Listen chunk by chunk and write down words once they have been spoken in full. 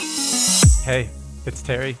Hey, it's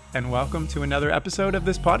Terry, and welcome to another episode of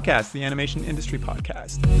this podcast, the Animation Industry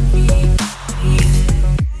Podcast.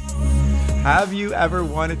 Have you ever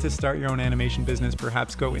wanted to start your own animation business,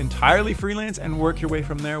 perhaps go entirely freelance and work your way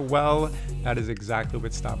from there? Well, that is exactly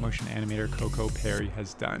what stop motion animator Coco Perry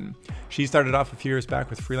has done. She started off a few years back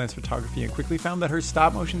with freelance photography and quickly found that her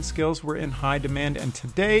stop motion skills were in high demand, and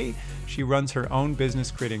today she runs her own business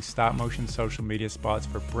creating stop motion social media spots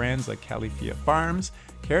for brands like Califia Farms,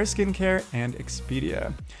 Care Skincare, and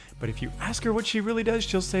Expedia. But if you ask her what she really does,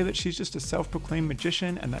 she'll say that she's just a self-proclaimed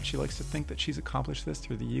magician and that she likes to think that she's accomplished this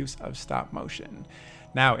through the use of stop motion.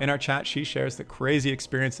 Now, in our chat, she shares the crazy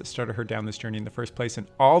experience that started her down this journey in the first place and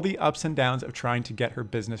all the ups and downs of trying to get her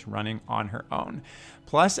business running on her own.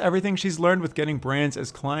 Plus, everything she's learned with getting brands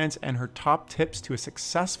as clients and her top tips to a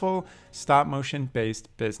successful stop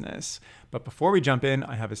motion-based business. But before we jump in,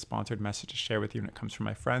 I have a sponsored message to share with you, and it comes from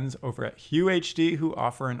my friends over at Hue HD, who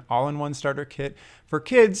offer an all-in-one starter kit for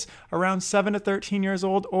kids around 7 to 13 years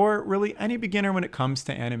old, or really any beginner when it comes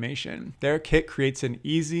to animation. Their kit creates an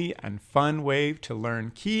easy and fun way to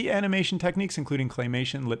learn key animation techniques, including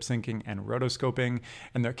claymation, lip syncing, and rotoscoping.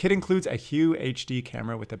 And their kit includes a Hue HD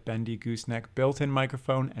camera with a bendy gooseneck, built-in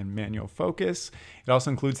microphone, and manual focus. It also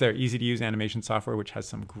includes their easy-to-use animation software, which has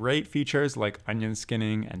some great features like onion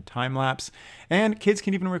skinning and time-lapse. And kids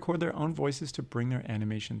can even record their own voices to bring their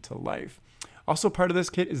animation to life. Also part of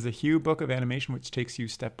this kit is the Hue Book of Animation, which takes you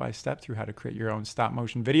step by step through how to create your own stop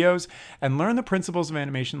motion videos and learn the principles of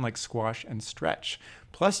animation like squash and stretch.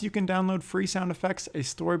 Plus, you can download free sound effects, a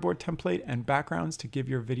storyboard template, and backgrounds to give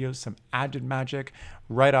your videos some added magic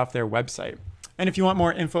right off their website. And if you want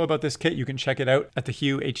more info about this kit, you can check it out at the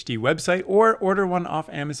Hue HD website or order one off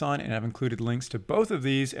Amazon, and I've included links to both of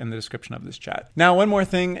these in the description of this chat. Now, one more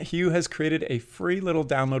thing, Hue has created a free little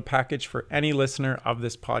download package for any listener of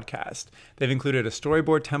this podcast. They've included a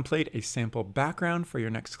storyboard template, a sample background for your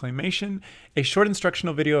next claymation, a short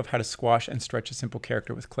instructional video of how to squash and stretch a simple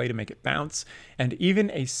character with clay to make it bounce, and even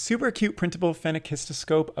a super cute printable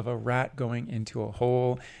phenakistoscope of a rat going into a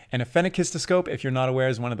hole. And a phenakistoscope, if you're not aware,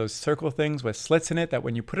 is one of those circle things with slits in it that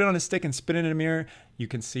when you put it on a stick and spin it in a mirror, you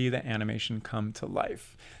can see the animation come to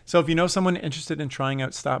life. So if you know someone interested in trying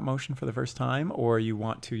out stop motion for the first time, or you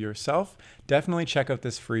want to yourself, definitely check out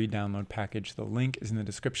this free download package. The link is in the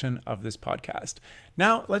description of this podcast.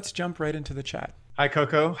 Now let's jump right into the chat. Hi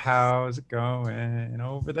Coco, how's it going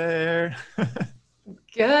over there?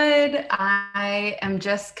 Good. I am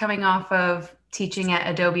just coming off of teaching at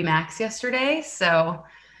Adobe Max yesterday, so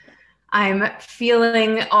I'm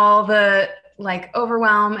feeling all the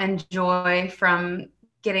overwhelm and joy from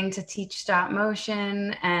getting to teach stop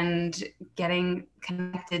motion and getting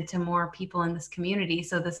connected to more people in this community.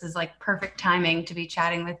 So this is like perfect timing to be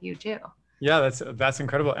chatting with you too. Yeah, that's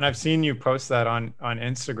incredible. And I've seen you post that on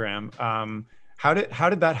Instagram. How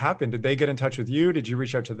did that happen? Did they get in touch with you? Did you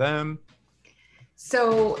reach out to them?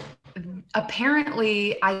 So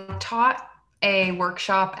apparently I taught a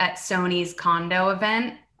workshop at Sony's Condo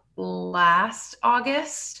event last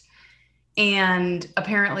August. And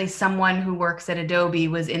apparently someone who works at Adobe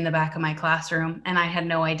was in the back of my classroom and I had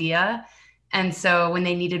no idea. And so when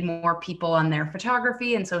they needed more people on their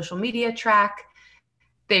photography and social media track,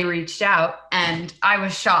 they reached out and I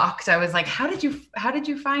was shocked. I was like, how did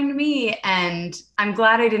you find me? And I'm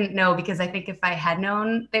glad I didn't know, because I think if I had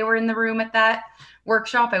known they were in the room at that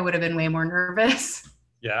workshop, I would have been way more nervous.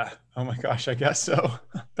 Yeah. Oh my gosh, I guess so.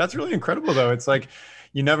 That's really incredible though. It's like,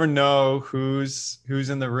 you never know who's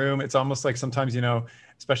in the room. It's almost like sometimes,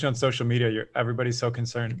 especially on social media, everybody's so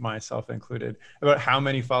concerned, myself included, about how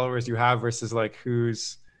many followers you have versus like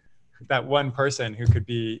who's that one person who could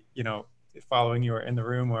be, following you or in the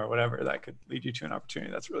room or whatever that could lead you to an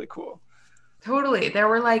opportunity. That's really cool. Totally. There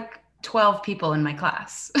were like 12 people in my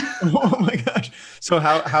class. Oh my gosh. So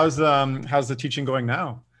how's the teaching going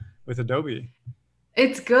now with Adobe?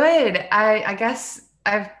 It's good. I guess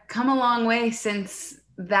I've come a long way since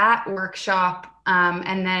that workshop.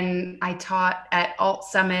 And then I taught at Alt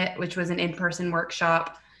Summit, which was an in-person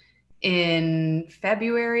workshop in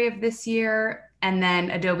February of this year. And then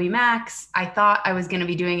Adobe Max, I thought I was going to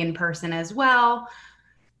be doing in person as well.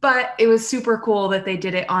 But it was super cool that they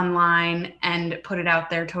did it online and put it out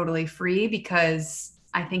there totally free, because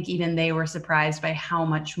I think even they were surprised by how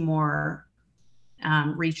much more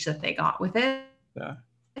reach that they got with it. Yeah.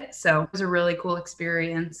 So it was a really cool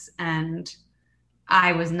experience, and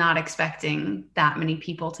I was not expecting that many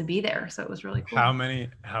people to be there. So it was really cool. How many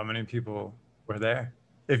people were there,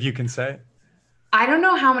 if you can say? I don't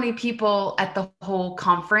know how many people at the whole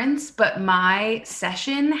conference, but my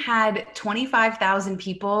session had 25,000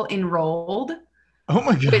 people enrolled. Oh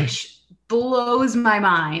my gosh. Which blows my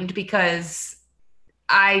mind because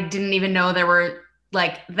I didn't even know there were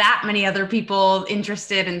like that many other people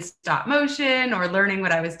interested in stop motion or learning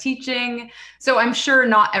what I was teaching. So I'm sure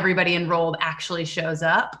not everybody enrolled actually shows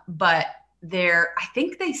up, but I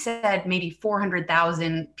think they said maybe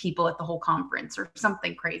 400,000 people at the whole conference or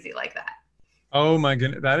something crazy like that. Oh my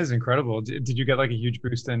goodness, that is incredible. Did you get like a huge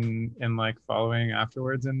boost in like following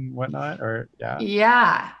afterwards and whatnot? Or yeah.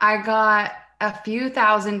 Yeah, I got a few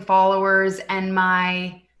thousand followers and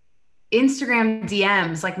my Instagram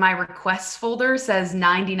DMs, like my requests folder says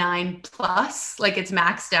 99 plus, like it's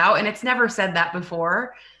maxed out. And it's never said that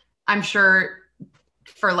before. I'm sure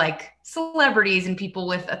for like celebrities and people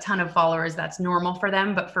with a ton of followers, that's normal for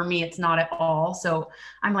them. But for me, it's not at all. So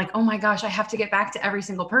I'm like, oh my gosh, I have to get back to every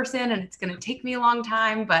single person and it's going to take me a long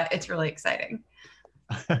time, but it's really exciting.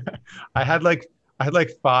 I had like I had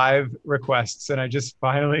like 5 requests and I just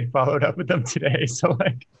finally followed up with them today. So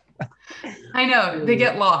like I know they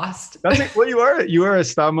get lost. that's like, well, you are a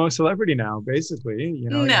stop mo celebrity now, basically,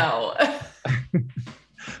 No.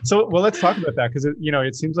 So, well, let's talk about that because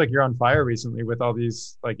it seems like you're on fire recently with all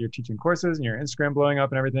these, like you're teaching courses and your Instagram blowing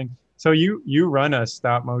up and everything. So you run a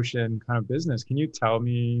stop motion kind of business. Can you tell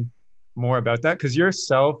me more about that? Because you're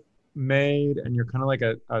self-made and you're kind of like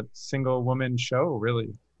a single woman show,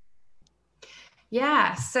 really.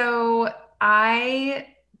 Yeah. So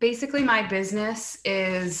basically my business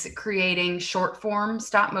is creating short form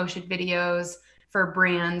stop motion videos for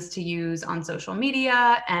brands to use on social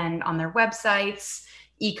media and on their websites,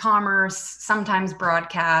 e-commerce, sometimes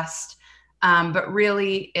broadcast. But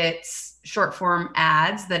really it's short form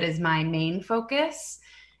ads that is my main focus.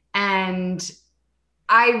 And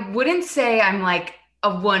I wouldn't say I'm like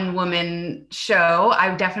a one woman show.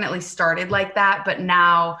 I definitely started like that, but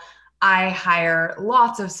now I hire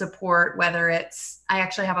lots of support, whether I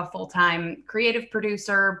actually have a full-time creative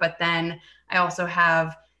producer, but then I also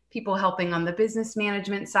have people helping on the business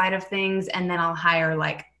management side of things. And then I'll hire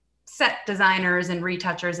like set designers and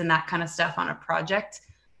retouchers and that kind of stuff on a project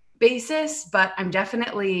basis. But I'm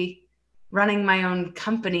definitely running my own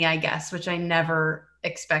company, I guess, which I never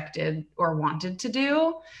expected or wanted to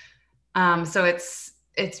do. So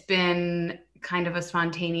it's been kind of a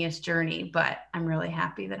spontaneous journey, but I'm really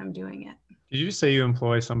happy that I'm doing it. Did you just say you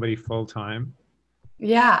employ somebody full time?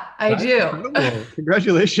 Yeah, I That's do. incredible.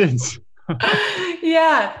 Congratulations.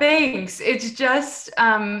 Yeah, thanks. It's just,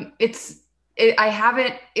 I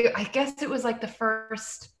guess it was like the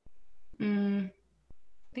first, I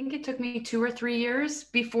think it took me 2 or 3 years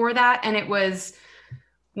before that. And it was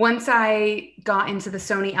once I got into the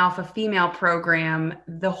Sony Alpha Female program,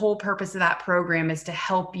 the whole purpose of that program is to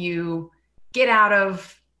help you get out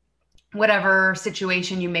of whatever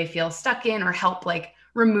situation you may feel stuck in or help like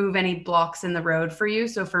remove any blocks in the road for you.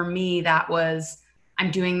 So for me, that was,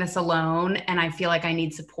 I'm doing this alone and I feel like I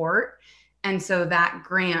need support. And so that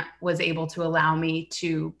grant was able to allow me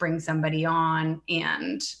to bring somebody on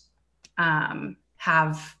and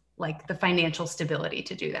have like the financial stability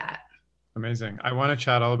to do that. Amazing. I want to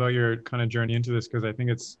chat all about your kind of journey into this because I think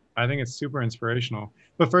it's super inspirational.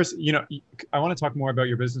 But first, I want to talk more about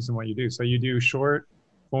your business and what you do. So you do short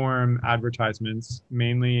form advertisements,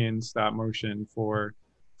 mainly in stop motion for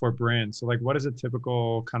brands. So like, what does a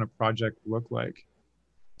typical kind of project look like?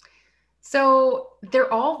 So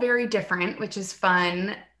they're all very different, which is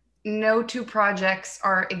fun. No two projects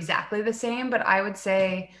are exactly the same, but I would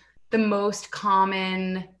say the most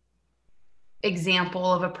common example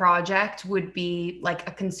of a project would be like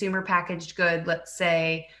a consumer packaged good. Let's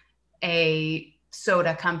say a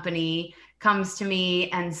soda company comes to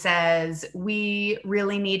me and says, we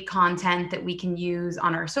really need content that we can use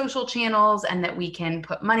on our social channels and that we can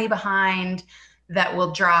put money behind that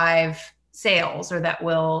will drive sales or that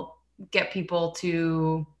will get people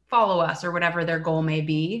to follow us or whatever their goal may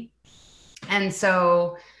be. And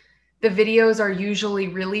so the videos are usually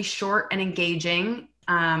really short and engaging.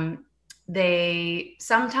 They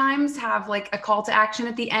sometimes have like a call to action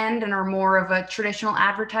at the end and are more of a traditional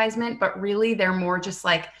advertisement, but really they're more just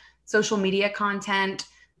like social media content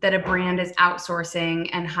that a brand is outsourcing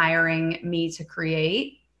and hiring me to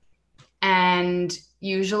create. And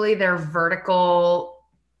usually they're vertical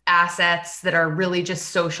assets that are really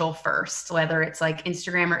just social first, whether it's like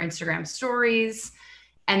Instagram or Instagram stories.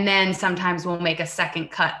 And then sometimes we'll make a second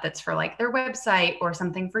cut that's for like their website or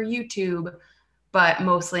something for YouTube. But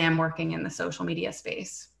mostly I'm working in the social media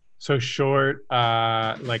space. So short,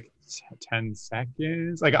 like 10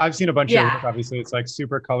 seconds. Like I've seen a bunch of your work, obviously. It's like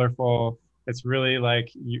super colorful. It's really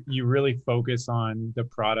like you really focus on the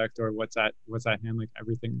product or what's at hand, like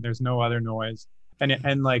everything. There's no other noise.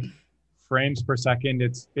 And like frames per second.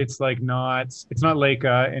 It's like not, it's not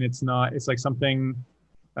Leica, and it's like something.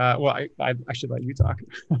 Well, I should let you talk.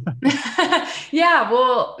 Yeah,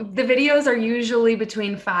 well, the videos are usually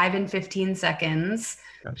between 5 and 15 seconds,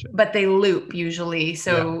 Gotcha. but they loop usually. Yeah.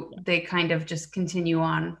 So they kind of just continue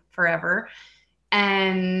on forever.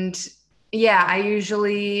 And yeah, I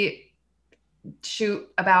usually shoot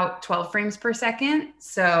about 12 frames per second.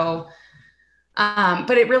 So,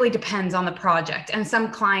 but it really depends on the project. And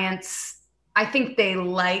some clients, I think they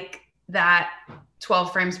like that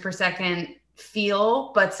 12 frames per second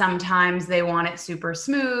feel, but sometimes they want it super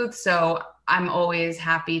smooth. So I'm always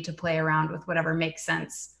happy to play around with whatever makes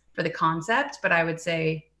sense for the concept. But I would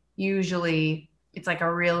say usually it's like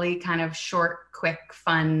a really kind of short, quick,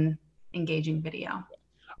 fun, engaging video.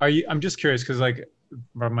 I'm just curious because like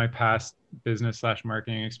from my past business slash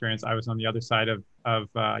marketing experience, I was on the other side of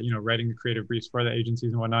writing the creative briefs for the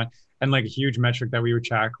agencies and whatnot. And like a huge metric that we would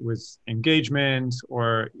track was engagement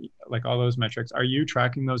or like all those metrics. Are you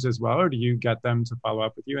tracking those as well, or do you get them to follow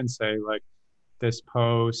up with you and say like this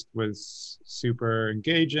post was super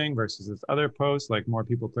engaging versus this other post, like more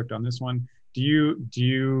people clicked on this one? Do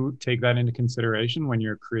you take that into consideration when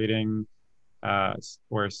you're creating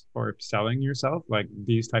or selling yourself? Like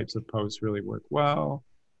these types of posts really work well?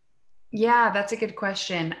 Yeah, that's a good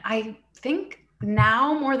question. I think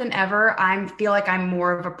now more than ever, I feel like I'm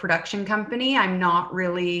more of a production company. I'm not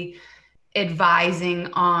really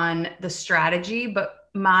advising on the strategy, but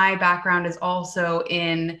my background is also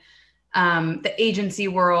in the agency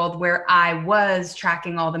world where I was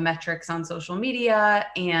tracking all the metrics on social media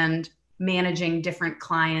and managing different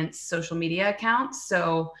clients' social media accounts.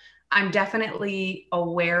 So I'm definitely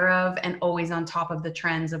aware of and always on top of the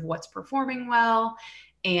trends of what's performing well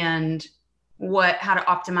and how to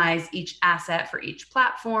optimize each asset for each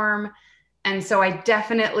platform. And so I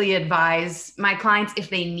definitely advise my clients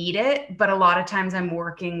if they need it, but a lot of times I'm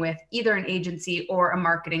working with either an agency or a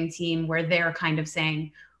marketing team where they're kind of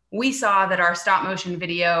saying, we saw that our stop motion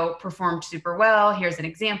video performed super well. Here's an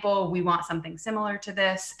example. We want something similar to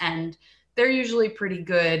this. And they're usually pretty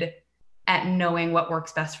good at knowing what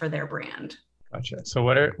works best for their brand. Gotcha. So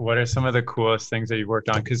what are some of the coolest things that you've worked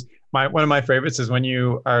on? Because one of my favorites is when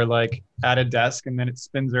you are like at a desk and then it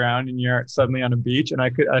spins around and you're suddenly on a beach. And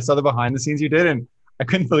I saw the behind the scenes you did, and I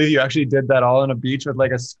couldn't believe you actually did that all on a beach with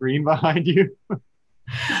like a screen behind you.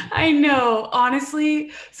 I know,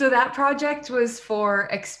 honestly. So that project was for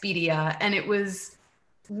Expedia and it was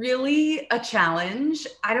really a challenge.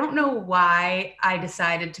 I don't know why I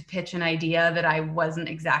decided to pitch an idea that I wasn't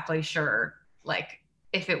exactly sure like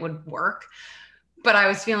if it would work, but I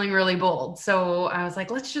was feeling really bold. So I was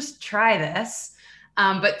like, let's just try this.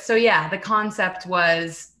 But so yeah, the concept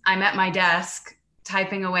was I'm at my desk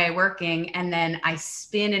typing away, working, and then I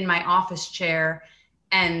spin in my office chair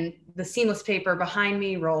and the seamless paper behind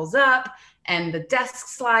me rolls up and the desk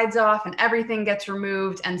slides off and everything gets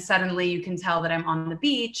removed. And suddenly you can tell that I'm on the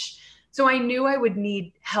beach. So I knew I would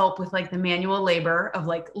need help with like the manual labor of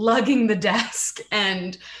like lugging the desk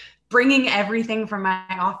and bringing everything from my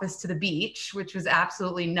office to the beach, which was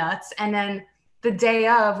absolutely nuts. And then the day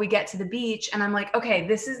of, we get to the beach and I'm like, okay,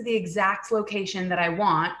 this is the exact location that I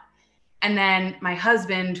want. And then my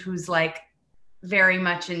husband, who's like very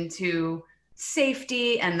much into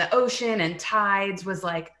safety and the ocean and tides, was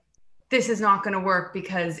like, this is not going to work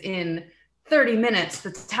because in 30 minutes,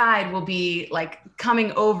 the tide will be like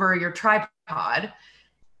coming over your tripod.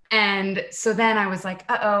 And so then I was like,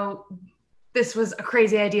 uh-oh, this was a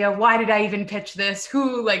crazy idea. Why did I even pitch this?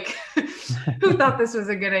 Who thought this was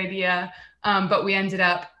a good idea? But we ended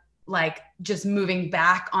up like just moving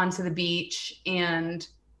back onto the beach and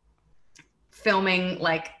filming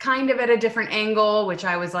like kind of at a different angle, which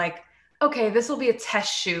I was like, okay, this will be a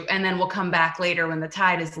test shoot and then we'll come back later when the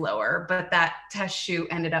tide is lower. But that test shoot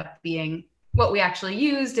ended up being what we actually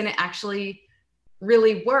used, and it actually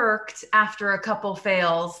really worked after a couple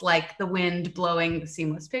fails, like the wind blowing the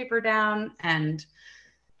seamless paper down. And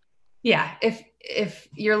yeah, if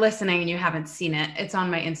you're listening and you haven't seen it, it's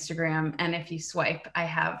on my Instagram. And if you swipe, I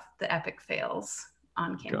have the epic fails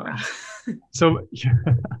on camera. So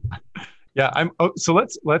yeah, so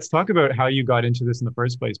let's talk about how you got into this in the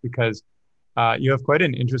first place, because you have quite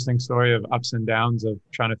an interesting story of ups and downs of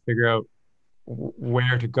trying to figure out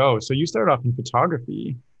where to go. So you started off in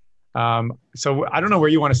photography. So I don't know where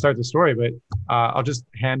you want to start the story, but I'll just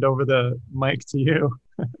hand over the mic to you.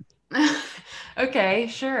 Okay,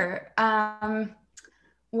 sure.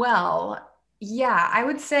 Well, yeah, I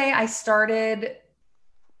would say I started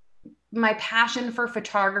my passion for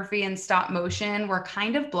photography and stop motion were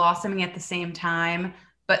kind of blossoming at the same time,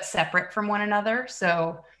 but separate from one another.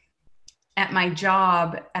 So at my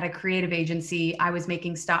job at a creative agency, I was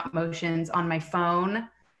making stop motions on my phone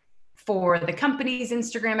for the company's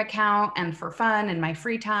Instagram account and for fun and my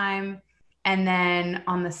free time. And then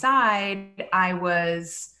on the side, I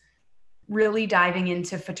was really diving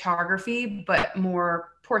into photography, but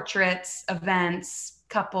more portraits, events,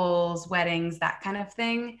 couples, weddings, that kind of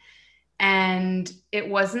thing. And it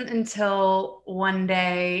wasn't until one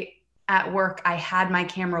day at work, I had my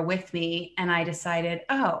camera with me and I decided,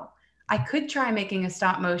 oh, I could try making a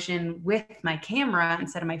stop motion with my camera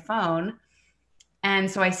instead of my phone. And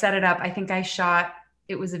so I set it up. I think I shot,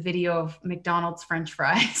 it was a video of McDonald's French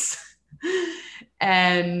fries.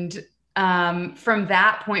 And from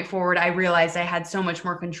that point forward, I realized I had so much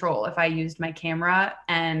more control if I used my camera,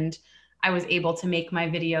 and I was able to make my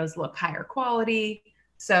videos look higher quality.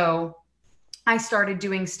 So I started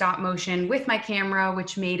doing stop motion with my camera,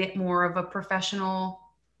 which made it more of a professional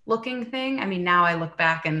looking thing. I mean, now I look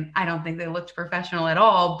back and I don't think they looked professional at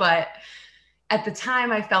all, but at the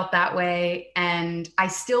time I felt that way. And I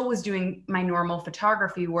still was doing my normal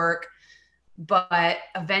photography work, but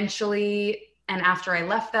eventually, and after I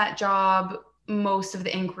left that job, most of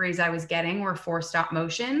the inquiries I was getting were for stop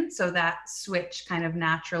motion. So that switch kind of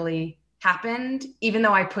naturally happened, even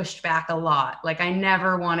though I pushed back a lot. Like, I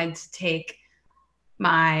never wanted to take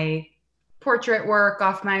my portrait work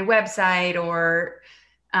off my website or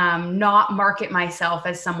not market myself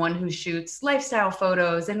as someone who shoots lifestyle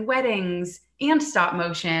photos and weddings and stop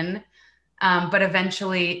motion. But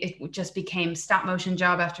eventually it just became stop motion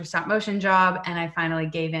job after stop motion job. And I finally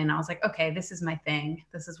gave in. I was like, okay, this is my thing.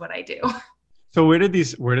 This is what I do. So where did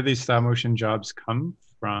these stop motion jobs come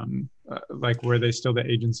from? Like, were they still the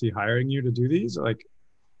agency hiring you to do these? Like,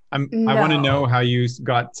 I want to know how you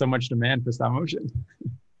got so much demand for stop motion.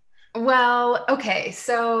 Well, okay.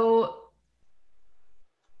 So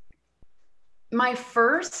my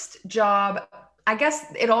first job, I guess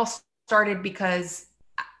it all started because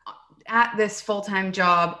at this full-time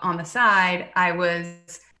job on the side, I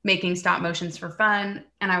was making stop motions for fun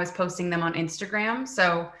and I was posting them on Instagram.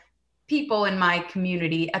 So people in my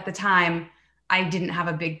community at the time, I didn't have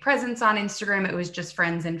a big presence on Instagram. It was just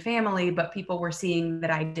friends and family, but people were seeing that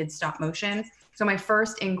I did stop motion. So my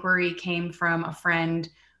first inquiry came from a friend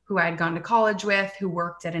who I had gone to college with, who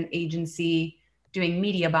worked at an agency doing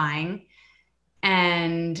media buying.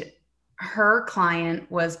 And her client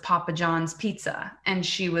was Papa John's Pizza. And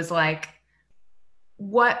she was like,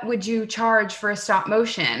 what would you charge for a stop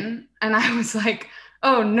motion? And I was like,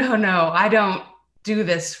 oh, no, I don't do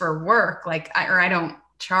this for work. Like, I don't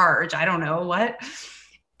charge. I don't know what.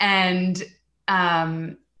 And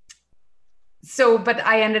but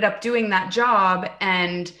I ended up doing that job,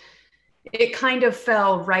 and it kind of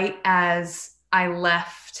fell right as I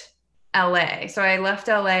left LA. So I left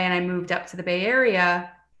LA and I moved up to the Bay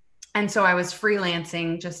Area. And so I was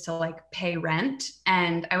freelancing just to like pay rent.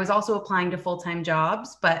 And I was also applying to full-time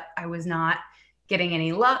jobs, but I was not getting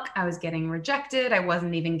any luck. I was getting rejected. I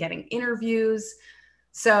wasn't even getting interviews.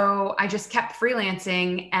 So I just kept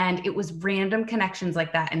freelancing, and it was random connections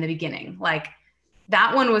like that in the beginning. Like,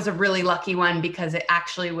 that one was a really lucky one because it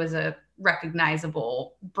actually was a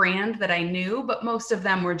recognizable brand that I knew, but most of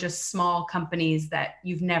them were just small companies that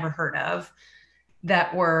you've never heard of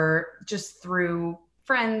that were just through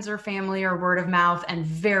friends or family or word of mouth and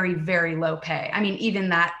very, very low pay. I mean, even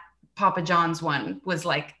that Papa John's one was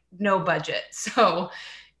like no budget. So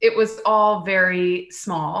it was all very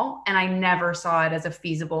small, and I never saw it as a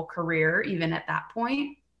feasible career, even at that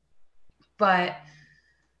point. But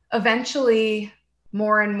eventually,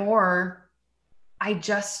 more and more, I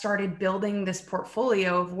just started building this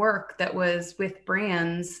portfolio of work that was with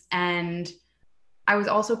brands. And I was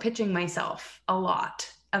also pitching myself a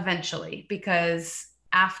lot eventually, because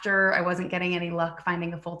after I wasn't getting any luck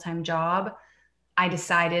finding a full-time job, I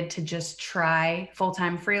decided to just try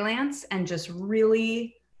full-time freelance and just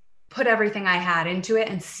really put everything I had into it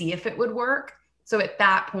and see if it would work. So at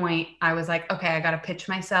that point, I was like, okay, I got to pitch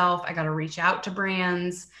myself. I got to reach out to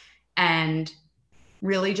brands, and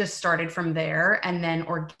really just started from there. And then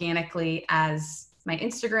organically, as my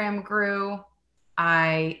Instagram grew,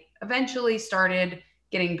 I eventually started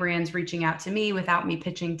getting brands reaching out to me without me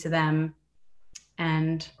pitching to them.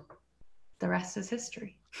 And the rest is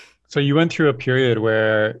history. So you went through a period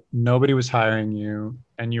where nobody was hiring you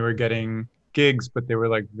and you were getting gigs, but they were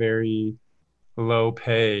like very low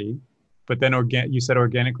pay. But then you said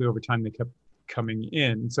organically over time, they kept coming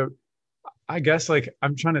in. So I guess like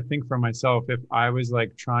I'm trying to think for myself, if I was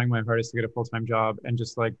like trying my hardest to get a full-time job and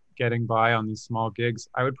just like getting by on these small gigs,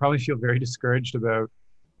 I would probably feel very discouraged about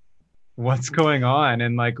what's going on.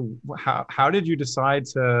 And like, how did you decide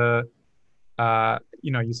to,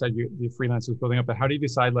 you said the freelance was building up, but how do you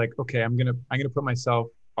decide like, okay, I'm gonna put myself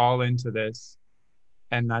all into this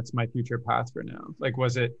and that's my future path for now? Like,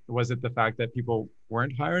 was it the fact that people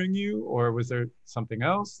weren't hiring you, or was there something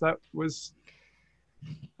else that was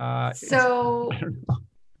I So don't know.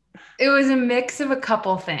 it was a mix of a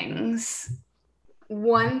couple things.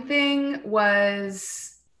 One thing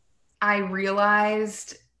was I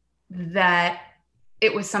realized that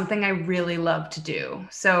it was something I really loved to do.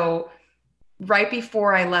 So right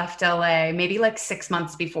before I left LA, maybe like 6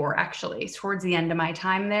 months before, actually, towards the end of my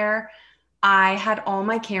time there, I had all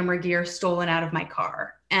my camera gear stolen out of my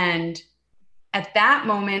car. And at that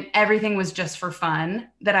moment, everything was just for fun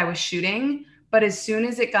that I was shooting. But as soon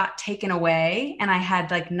as it got taken away and I had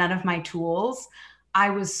like none of my tools, I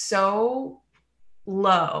was so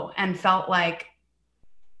low and felt like,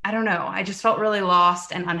 I don't know, I just felt really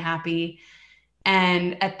lost and unhappy.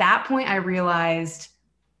 And at that point, I realized,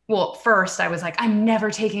 well, first I was like, I'm never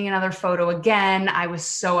taking another photo again. I was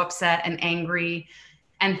so upset and angry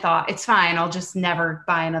and thought, it's fine, I'll just never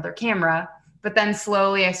buy another camera. But then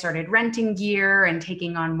slowly I started renting gear and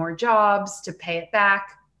taking on more jobs to pay it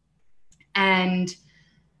back. And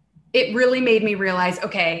it really made me realize,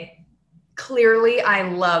 okay, clearly I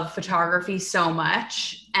love photography so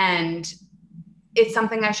much and it's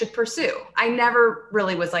something I should pursue. I never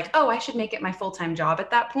really was like, oh, I should make it my full-time job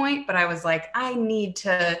at that point. But I was like, I need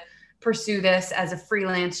to pursue this as a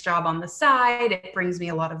freelance job on the side. It brings me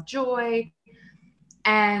a lot of joy.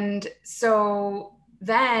 And so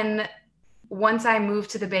then once I moved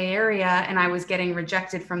to the Bay Area and I was getting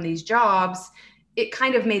rejected from these jobs, it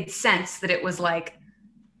kind of made sense that it was like,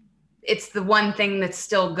 it's the one thing that's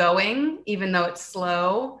still going, even though it's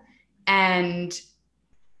slow. And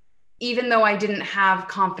even though I didn't have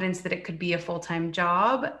confidence that it could be a full-time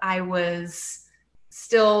job, I was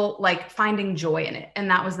still like finding joy in it. And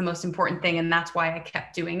that was the most important thing. And that's why I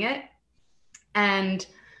kept doing it. And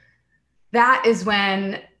that is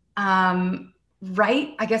when,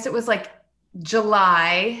 I guess it was like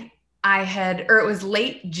July, or it was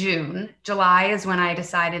late June. July is when I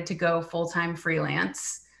decided to go full-time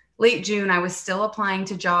freelance. Late June, I was still applying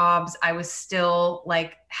to jobs. I was still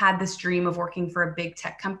like, had this dream of working for a big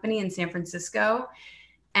tech company in San Francisco.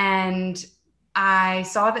 And I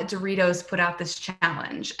saw that Doritos put out this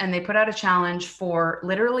challenge, and they put out a challenge for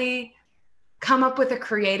literally come up with a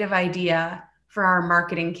creative idea for our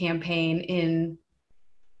marketing campaign in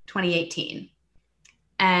 2018.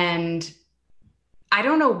 And I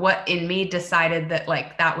don't know what in me decided that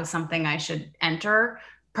like that was something I should enter,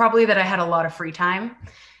 probably that I had a lot of free time.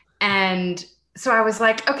 And so I was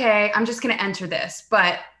like, okay, I'm just going to enter this.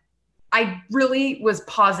 But I really was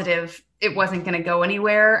positive it wasn't going to go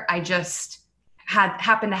anywhere. I just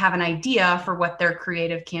happened to have an idea for what their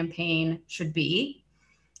creative campaign should be.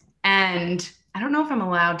 And I don't know if I'm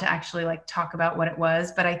allowed to actually like talk about what it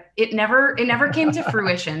was, but it never came to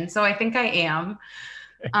fruition. So I think I am.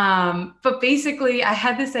 But basically I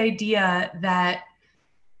had this idea that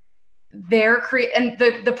and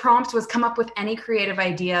the prompt was come up with any creative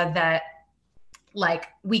idea that like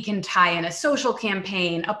we can tie in a social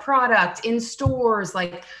campaign, a product in stores,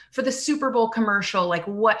 like for the Super Bowl commercial, like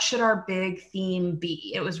what should our big theme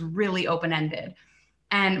be? It was really open-ended.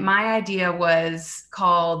 And my idea was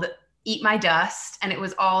called Eat My Dust. And it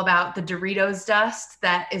was all about the Doritos dust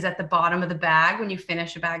that is at the bottom of the bag when you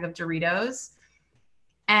finish a bag of Doritos.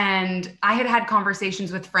 And I had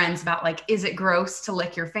conversations with friends about like, is it gross to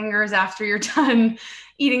lick your fingers after you're done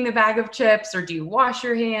eating the bag of chips, or do you wash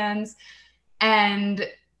your hands? And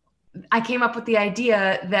I came up with the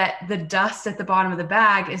idea that the dust at the bottom of the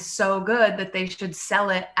bag is so good that they should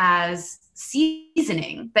sell it as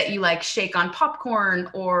seasoning that you like shake on popcorn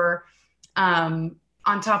or on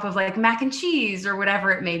top of like mac and cheese or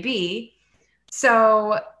whatever it may be.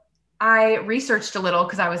 So I researched a little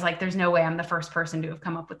because I was like, there's no way I'm the first person to have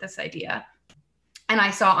come up with this idea. And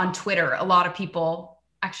I saw on Twitter, a lot of people,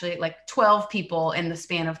 actually like 12 people in the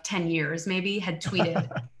span of 10 years, maybe, had tweeted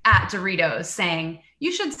at Doritos saying,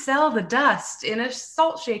 you should sell the dust in a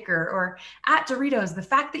salt shaker, or at Doritos, the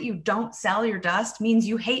fact that you don't sell your dust means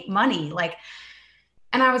you hate money. Like,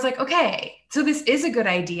 and I was like, okay, so this is a good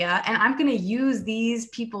idea. And I'm going to use these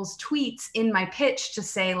people's tweets in my pitch to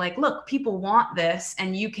say like, look, people want this,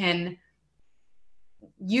 and you can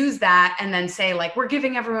use that and then say like, we're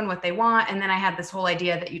giving everyone what they want. And then I had this whole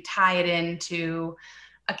idea that you tie it into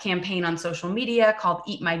a campaign on social media called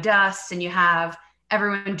Eat My Dust. And you have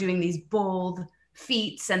everyone doing these bold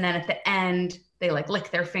feats. And then at the end, they like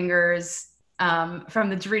lick their fingers from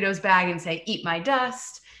the Doritos bag and say, Eat My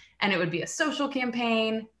Dust. And it would be a social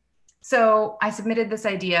campaign. So I submitted this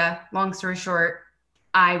idea. Long story short,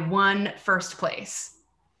 I won first place.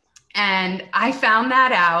 And I found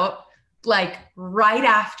that out like right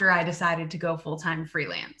after I decided to go full-time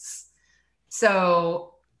freelance.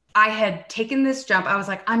 So I had taken this jump. I was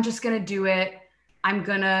like, I'm just going to do it. I'm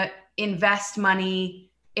going to invest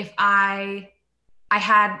money. If I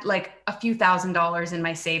had like a few $1,000s in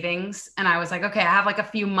my savings, and I was like, okay, I have like a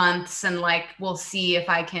few months and like, we'll see if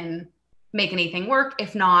I can make anything work.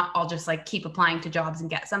 If not, I'll just like keep applying to jobs and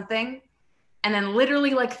get something. And then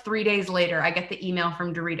literally like 3 days later, I get the email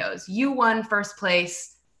from Doritos. You won first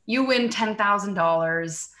place. You win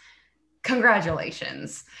 $10,000.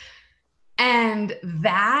 Congratulations. And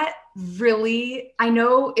that really, I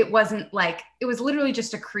know it wasn't like, it was literally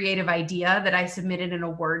just a creative idea that I submitted in a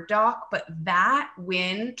Word doc, but that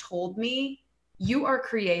win told me you are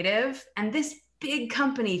creative and this big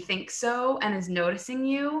company thinks so and is noticing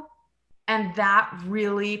you. And that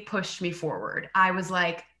really pushed me forward. I was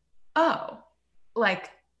like, oh, like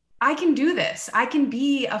I can do this. I can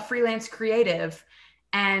be a freelance creative,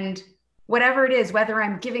 and whatever it is, whether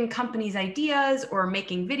I'm giving companies ideas or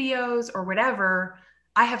making videos or whatever,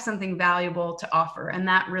 I have something valuable to offer. And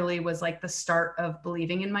that really was like the start of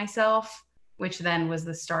believing in myself, which then was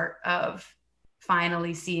the start of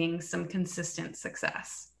finally seeing some consistent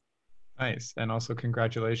success. Nice. And also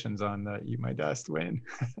congratulations on the Eat My Dust win.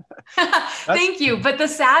 Thank you. But the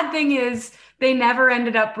sad thing is they never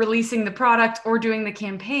ended up releasing the product or doing the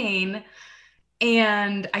campaign.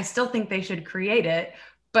 And I still think they should create it.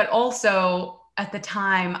 But also at the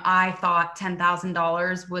time, I thought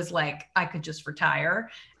 $10,000 was like, I could just retire.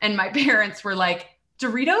 And my parents were like,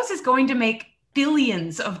 Doritos is going to make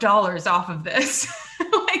billions of dollars off of this.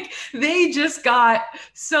 Like they just got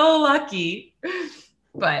so lucky.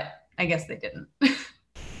 But I guess they didn't.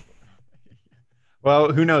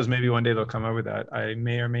 Well, who knows? Maybe one day they'll come up with that. I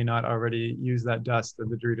may or may not already use that dust in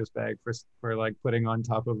the Doritos bag for like putting on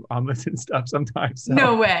top of omelets and stuff sometimes. So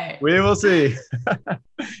no way. We will see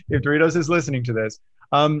if Doritos is listening to this.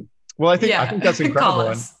 Well, I think that's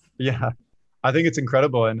incredible. And, I think it's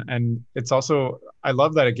incredible, and it's also, I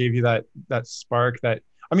love that it gave you that spark. That,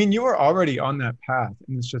 I mean, you were already on that path,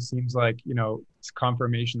 and it just seems like, you know, it's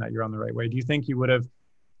confirmation that you're on the right way. Do you think you would have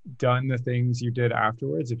done the things you did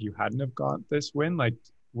afterwards if you hadn't have got this win? Like,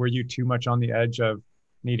 were you too much on the edge of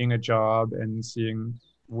needing a job and seeing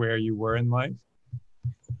where you were in life?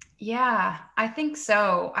 Yeah, I think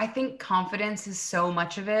so. I think confidence is so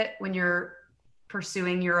much of it when you're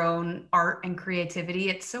pursuing your own art and creativity.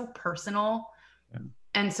 It's so personal. Yeah.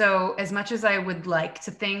 And so as much as I would like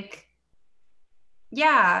to think,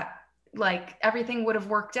 yeah, like everything would have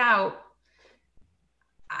worked out,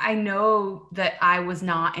 I know that I was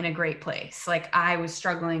not in a great place. Like I was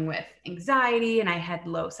struggling with anxiety and I had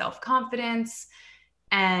low self-confidence,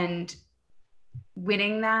 and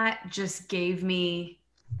winning that just gave me,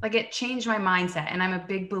 like, it changed my mindset. And I'm a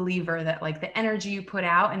big believer that like the energy you put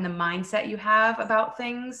out and the mindset you have about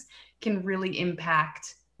things can really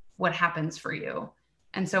impact what happens for you.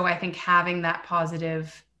 And so I think having that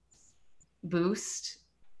positive boost,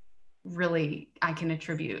 really, I can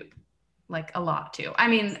attribute like a lot to. I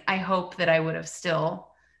mean, I hope that I would have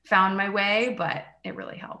still found my way, but it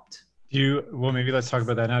really helped. Well, maybe let's talk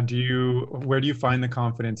about that now. Where do you find the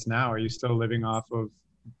confidence now? Are you still living off of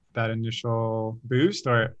that initial boost,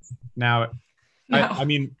 or now? No. I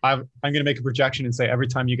mean, I'm going to make a projection and say every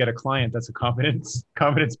time you get a client, that's a confidence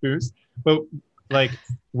boost. But like,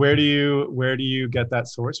 where do you get that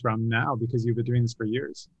source from now? Because you've been doing this for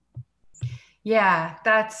years. Yeah,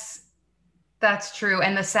 that's true.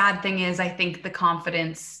 And the sad thing is, I think the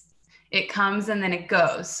confidence, it comes and then it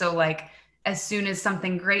goes. So like, as soon as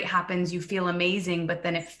something great happens, you feel amazing, but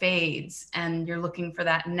then it fades and you're looking for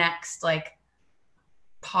that next like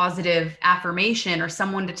positive affirmation or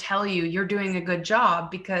someone to tell you you're doing a good job.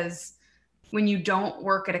 Because when you don't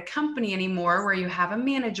work at a company anymore where you have a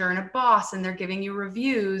manager and a boss and they're giving you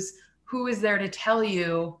reviews, who is there to tell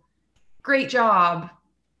you, great job,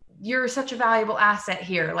 you're such a valuable asset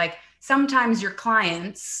here? Like, sometimes your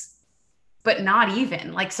clients, but not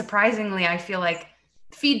even, like, surprisingly, I feel like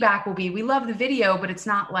feedback will be, we love the video, but it's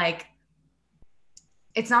not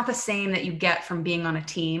the same that you get from being on a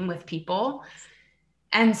team with people.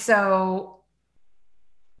 And so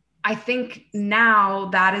I think now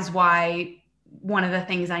that is why one of the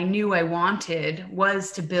things I knew I wanted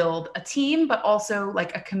was to build a team, but also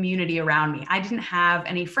like a community around me. I didn't have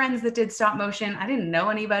any friends that did stop motion. I didn't know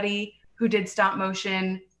anybody who did stop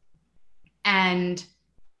motion. And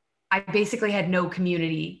I basically had no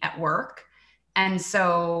community at work. And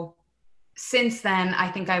so since then, I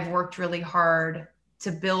think I've worked really hard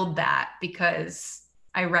to build that, because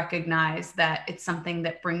I recognize that it's something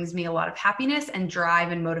that brings me a lot of happiness and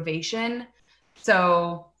drive and motivation.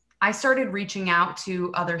 So I started reaching out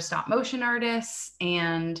to other stop motion artists,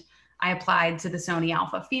 and I applied to the Sony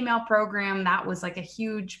Alpha Female program. That was like a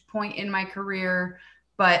huge point in my career.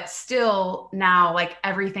 But still, now, like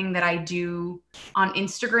everything that I do on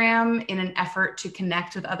Instagram in an effort to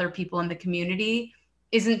connect with other people in the community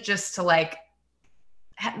isn't just to like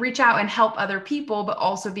reach out and help other people, but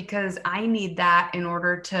also because I need that in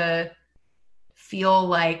order to feel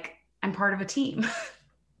like I'm part of a team.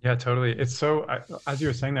 Yeah, totally. It's so, as you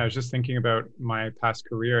were saying that, I was just thinking about my past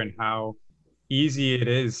career and how easy it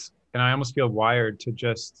is. And I almost feel wired to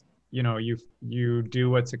just, you do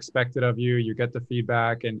what's expected of you, you get the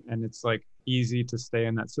feedback, and it's like easy to stay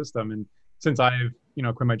in that system. And since I've,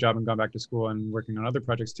 quit my job and gone back to school and working on other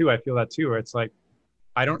projects too, I feel that too, where it's like,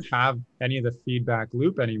 I don't have any of the feedback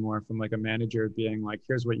loop anymore from like a manager being like,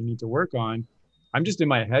 here's what you need to work on. I'm just in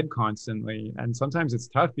my head constantly. And sometimes it's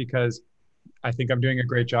tough because I think I'm doing a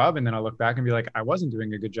great job. And then I'll look back and be like, I wasn't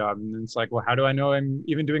doing a good job. And then it's like, well, how do I know I'm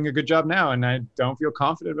even doing a good job now? And I don't feel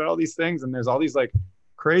confident about all these things. And there's all these like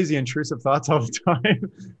crazy intrusive thoughts all the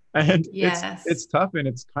time. And Yes. it's tough and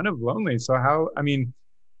it's kind of lonely. So how, I mean,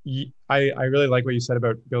 I really like what you said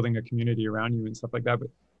about building a community around you and stuff like that. But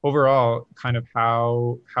overall, kind of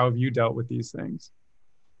how have you dealt with these things?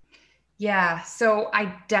 Yeah. So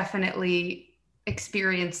I definitely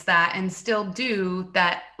experienced that and still do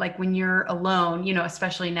that. Like when you're alone,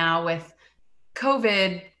 especially now with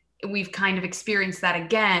COVID, we've kind of experienced that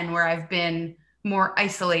again where I've been more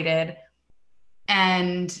isolated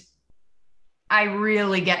and I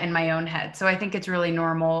really get in my own head. So I think it's really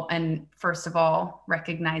normal. And first of all,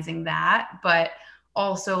 recognizing that, but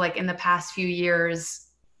also like in the past few years,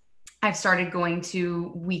 I've started going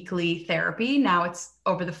to weekly therapy. Now it's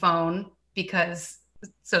over the phone because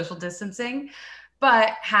social distancing,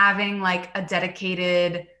 but having like a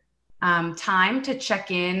dedicated time to check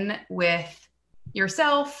in with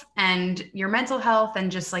yourself and your mental health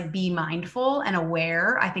and just like be mindful and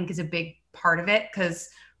aware, I think is a big part of it. Because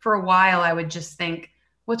for a while, I would just think,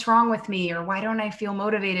 what's wrong with me? Or why don't I feel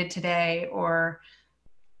motivated today? Or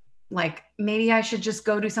like maybe I should just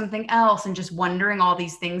go do something else, and just wondering all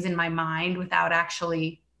these things in my mind without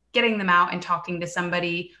actually getting them out and talking to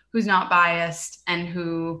somebody who's not biased and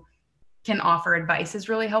who can offer advice is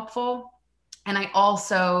really helpful. And I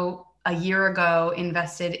also a year ago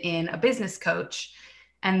invested in a business coach,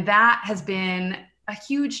 and that has been a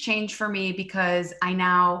huge change for me because I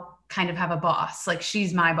now kind of have a boss. Like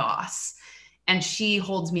she's my boss and she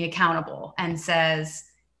holds me accountable and says,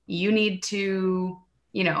 you need to,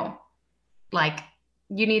 like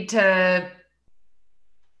you need to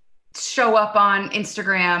show up on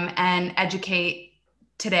Instagram and educate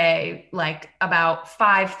today, like about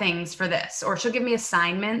 5 things for this. Or she'll give me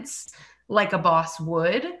assignments like a boss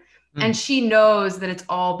would. And she knows that it's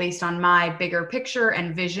all based on my bigger picture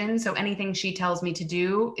and vision. So anything she tells me to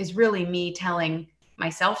do is really me telling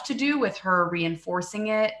myself to do, with her reinforcing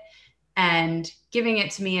it and giving it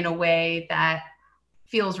to me in a way that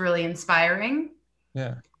feels really inspiring.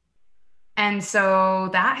 Yeah. And so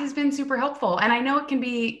that has been super helpful. And I know it can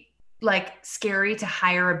be like scary to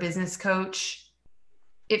hire a business coach.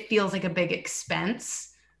 It feels like a big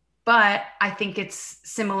expense, but I think it's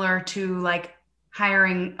similar to like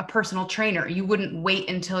hiring a personal trainer. You wouldn't wait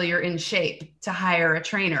until you're in shape to hire a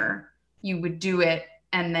trainer. You would do it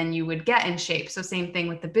and then you would get in shape. So same thing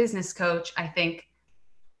with the business coach. I think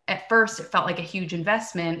at first it felt like a huge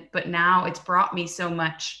investment, but now it's brought me so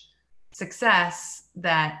much success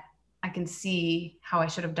that I can see how I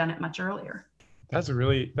should have done it much earlier. That's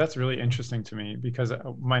really interesting to me, because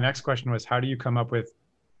my next question was, how do you come up with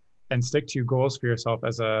and stick to goals for yourself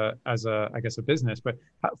as I guess a business? But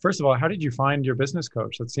first of all, how did you find your business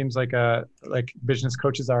coach? That seems like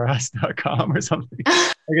businesscoachesrus.com or something.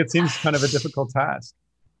 Like it seems kind of a difficult task.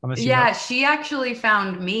 Yeah, she actually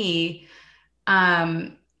found me.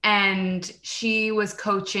 And she was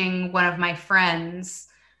coaching one of my friends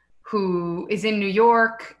who is in New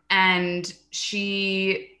York, and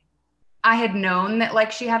I had known that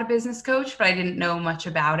like she had a business coach, but I didn't know much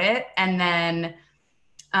about it. And then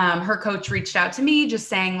her coach reached out to me just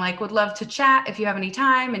saying like, would love to chat if you have any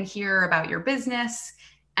time and hear about your business.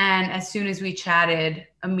 And as soon as we chatted,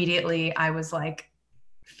 immediately I was like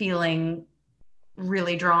feeling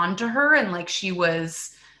really drawn to her. And like she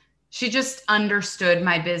just understood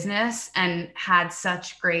my business and had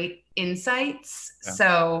such great insights. Yeah.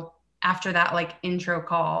 So after that like intro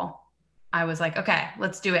call, I was like, okay,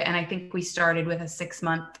 let's do it. And I think we started with a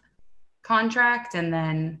 6-month contract and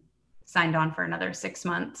then signed on for another 6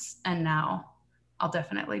 months. And now I'll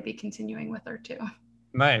definitely be continuing with her too.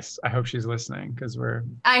 Nice. I hope she's listening because we're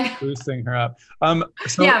I boosting her up.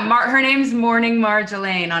 So Yeah, her name's Morning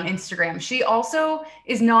Marjolaine on Instagram. She also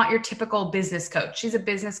is not your typical business coach. She's a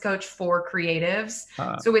business coach for creatives.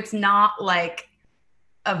 uh, So it's not like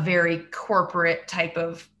a very corporate type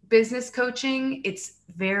of business coaching. It's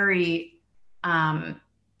very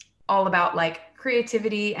all about like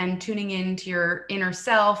creativity and tuning into your inner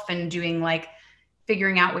self and doing like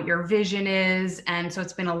figuring out what your vision is. And so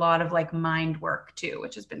it's been a lot of like mind work too,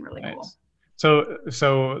 which has been really cool. nice.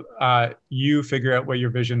 So you figure out what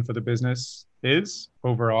your vision for the business is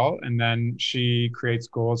overall, and then she creates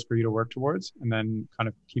goals for you to work towards, and then kind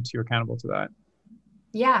of keeps you accountable to that.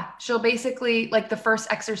 Yeah, she'll basically like the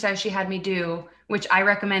first exercise she had me do, which I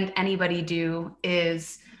recommend anybody do,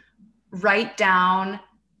 is write down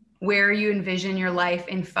where you envision your life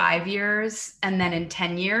in 5 years and then in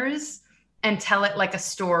 10 years and tell it like a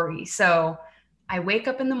story. So I wake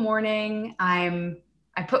up in the morning, I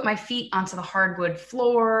put my feet onto the hardwood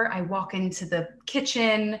floor, I walk into the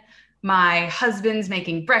kitchen, my husband's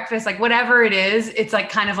making breakfast, like whatever it is, it's like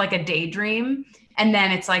kind of like a daydream. And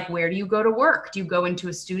then it's like, where do you go to work? Do you go into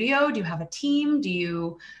a studio? Do you have a team? Do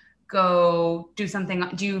you go do something?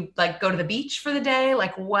 Do you like go to the beach for the day?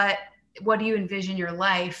 Like what do you envision your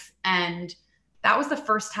life? And that was the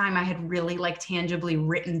first time I had really like tangibly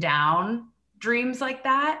written down dreams like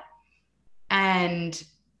that. And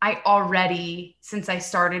I already, since I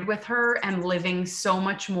started with her, am living so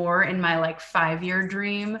much more in my like 5 year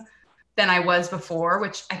dream than I was before,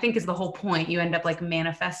 which I think is the whole point. You end up like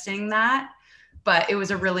manifesting that. But it was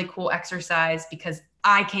a really cool exercise because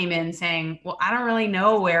I came in saying, well, I don't really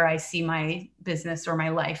know where I see my business or my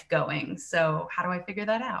life going. So how do I figure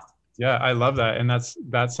that out? Yeah, I love that. And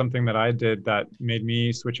that's something that I did that made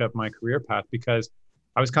me switch up my career path because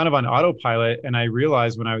I was kind of on autopilot, and I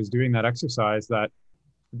realized when I was doing that exercise that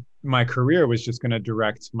my career was just going to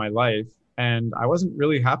direct my life. And I wasn't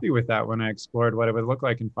really happy with that when I explored what it would look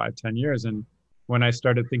like in 5, 10 years. And when I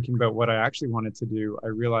started thinking about what I actually wanted to do, I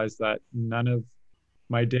realized that none of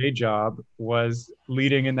my day job was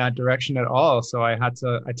leading in that direction at all. So I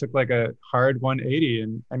took like a hard 180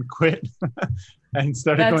 and quit and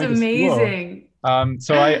started That's going to school. amazing.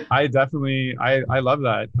 So I definitely, I love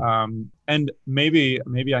that. And maybe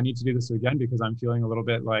I need to do this again because I'm feeling a little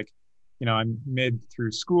bit like, I'm mid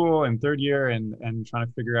through school and third year and trying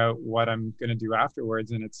to figure out what I'm going to do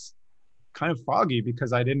afterwards. And it's kind of foggy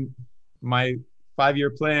because my 5 year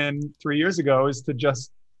plan 3 years ago is to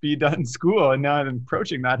just be done school. And now I'm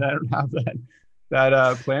approaching that. And I don't have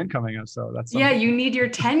that plan coming up. So that's Yeah, something. you need your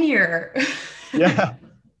tenure. Yeah.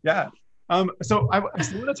 Yeah. So I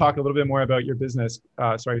still want to talk a little bit more about your business.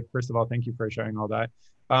 Sorry, first of all, thank you for sharing all that.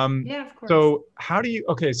 Yeah, of course. So how do you,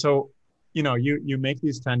 okay, so, you make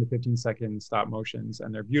these 10 to 15-second stop motions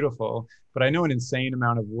and they're beautiful, but I know an insane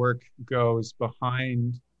amount of work goes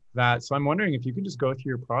behind that. So I'm wondering if you can just go through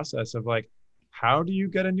your process of like, how do you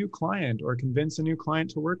get a new client or convince a new client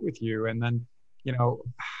to work with you? And then,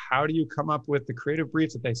 how do you come up with the creative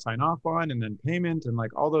briefs that they sign off on and then payment and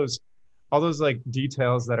like all those like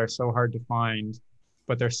details that are so hard to find,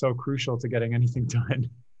 but they're so crucial to getting anything done.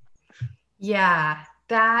 Yeah,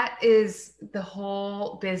 that is the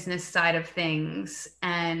whole business side of things.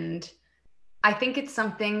 And I think it's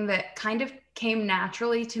something that kind of came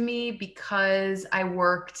naturally to me because I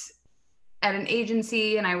worked at an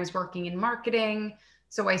agency and I was working in marketing.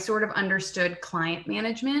 So I sort of understood client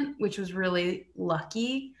management, which was really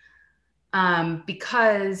lucky.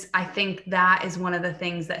 Because I think that is one of the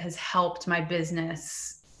things that has helped my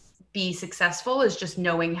business be successful is just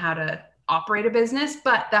knowing how to operate a business.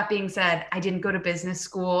 But that being said, I didn't go to business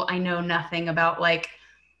school. I know nothing about like,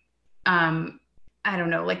 I don't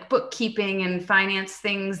know, like bookkeeping and finance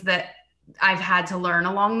things that I've had to learn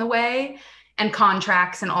along the way and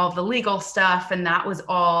contracts and all of the legal stuff. And that was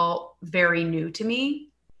all very new to me.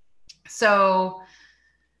 So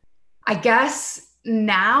I guess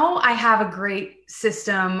now I have a great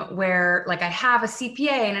system where like I have a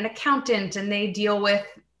CPA and an accountant and they deal with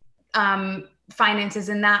finances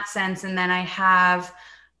in that sense. And then I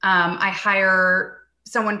hire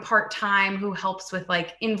someone part-time who helps with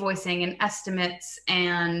like invoicing and estimates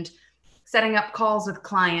and setting up calls with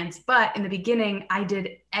clients. But in the beginning, I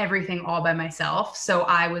did everything all by myself. So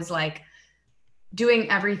I was like doing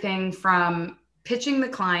everything from pitching the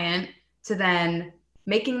client to then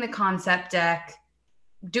making the concept deck,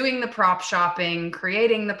 doing the prop shopping,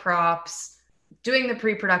 creating the props, doing the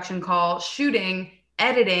pre-production call, shooting,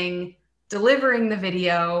 editing, delivering the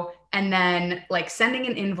video, and then like sending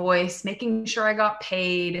an invoice, making sure I got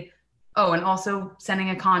paid, Oh, and also sending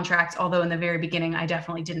a contract, although in the very beginning, I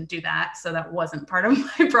definitely didn't do that. So that wasn't part of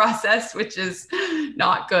my process, which is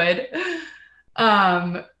not good.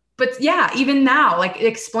 Um, but yeah, even now, like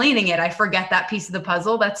explaining it, I forget that piece of the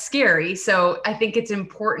puzzle. That's scary. So I think it's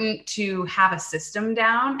important to have a system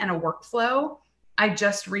down and a workflow. I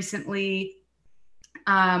just recently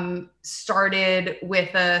started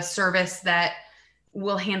with a service that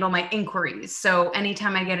will handle my inquiries. So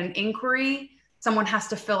anytime I get an inquiry, someone has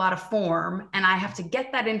to fill out a form and I have to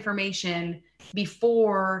get that information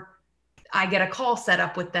before I get a call set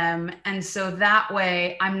up with them. And so that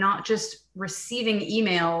way I'm not just receiving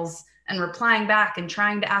emails and replying back and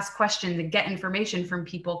trying to ask questions and get information from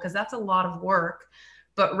people, because that's a lot of work,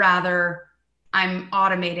 but rather I'm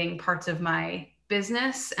automating parts of my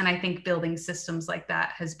business. And I think building systems like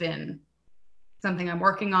that has been something I'm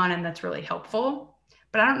working on, and that's really helpful.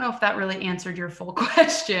 But I don't know if that really answered your full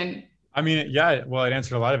question. I mean, yeah, well, it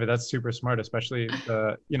answered a lot of it. That's super smart, especially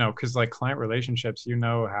the, because like client relationships,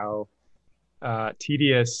 how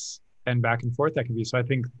tedious and back and forth that can be. So I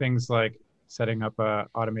think things like setting up a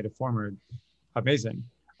automated form are amazing.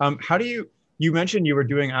 How do you mentioned you were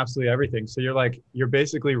doing absolutely everything. So you're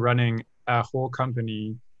basically running a whole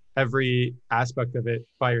company, every aspect of it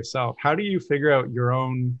by yourself. How do you figure out your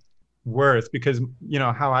own worth? Because,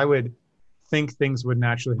 how I would think things would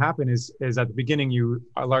naturally happen is at the beginning, you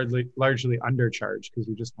are largely undercharged because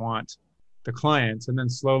you just want the clients. And then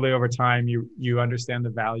slowly over time, you understand the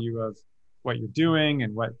value of what you're doing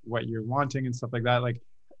and what you're wanting and stuff like that. Like,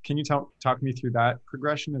 can you talk me through that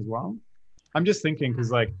progression as well? I'm just thinking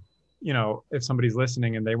because if somebody's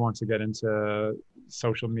listening and they want to get into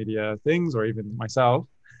social media things, or even myself,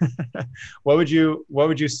 what would you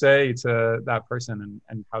say to that person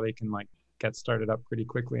and how they can get started up pretty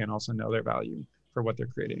quickly and also know their value for what they're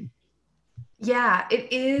creating? Yeah,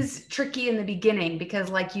 it is tricky in the beginning because,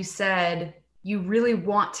 like you said, you really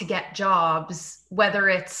want to get jobs, whether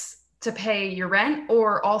it's to pay your rent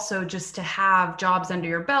or also just to have jobs under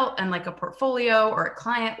your belt and like a portfolio or a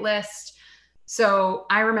client list. So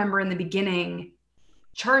I remember in the beginning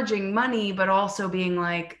charging money, but also being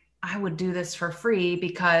like, I would do this for free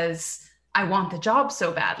because I want the job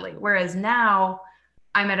so badly. Whereas now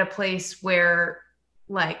I'm at a place where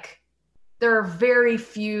like there are very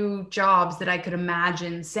few jobs that I could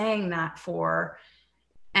imagine saying that for.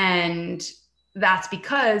 And that's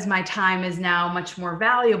because my time is now much more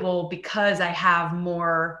valuable because I have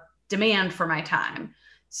more demand for my time.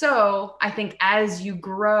 So I think as you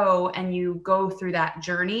grow and you go through that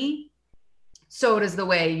journey, so does the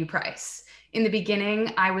way you price. In the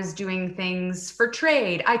beginning, I was doing things for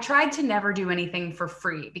trade. I tried to never do anything for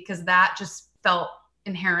free because that just felt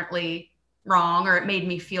inherently wrong, or it made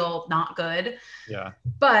me feel not good. Yeah.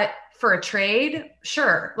 But for a trade,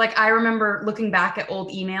 sure. Like I remember looking back at old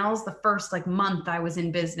emails, the first month I was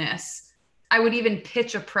in business, I would even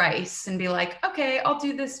pitch a price and be like, okay, I'll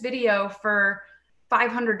do this video for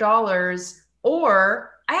 $500,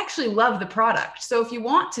 or I actually love the product. So if you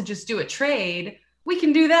want to just do a trade, we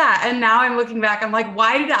can do that. And now I'm looking back, I'm like,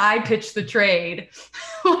 why did I pitch the trade?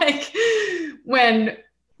 When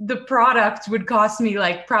the product would cost me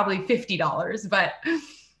probably $50. But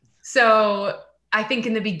so I think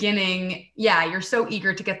in the beginning, yeah, you're so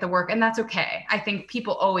eager to get the work, and that's okay. I think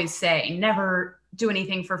people always say never do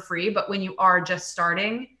anything for free, but when you are just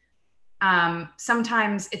starting,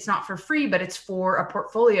 sometimes it's not for free, but it's for a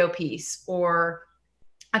portfolio piece or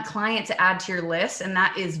a client to add to your list, and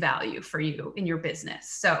that is value for you in your business.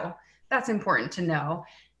 So that's important to know.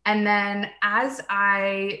 And then as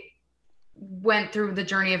I went through the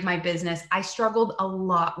journey of my business, I struggled a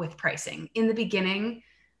lot with pricing. In the beginning,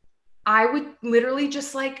 I would literally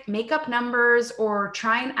just make up numbers or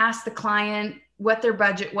try and ask the client what their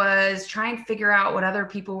budget was, try and figure out what other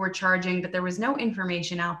people were charging, but there was no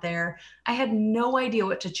information out there. I had no idea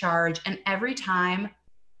what to charge. And every time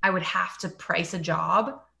I would have to price a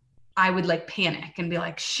job, I would panic and be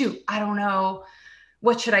like, shoot, I don't know.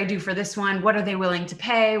 What should I do for this one? What are they willing to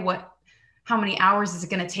pay? How many hours is it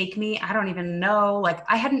going to take me? I don't even know.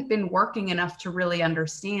 I hadn't been working enough to really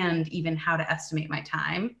understand even how to estimate my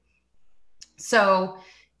time. So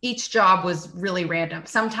each job was really random.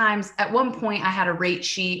 Sometimes at one point I had a rate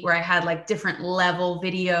sheet where I had different level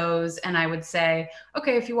videos, and I would say,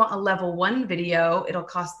 okay, if you want a level 1 video, it'll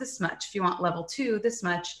cost this much. If you want level 2, this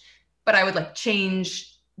much. But I would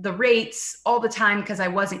change the rates all the time because I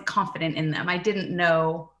wasn't confident in them. I didn't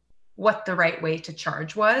know what the right way to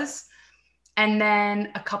charge was. And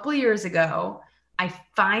then a couple of years ago, I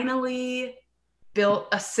finally built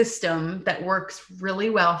a system that works really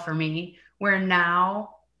well for me, where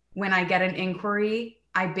now when I get an inquiry,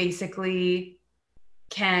 I basically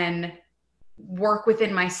can work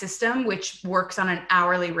within my system, which works on an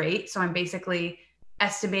hourly rate. So I'm basically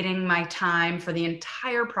estimating my time for the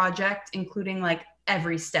entire project, including like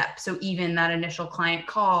every step. So even that initial client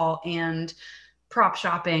call and prop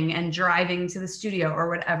shopping and driving to the studio or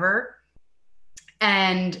whatever.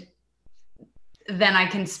 And then I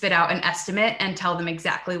can spit out an estimate and tell them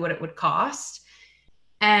exactly what it would cost.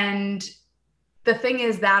 And the thing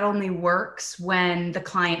is, that only works when the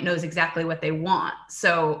client knows exactly what they want.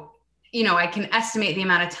 So, you know, I can estimate the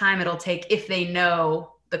amount of time it'll take if they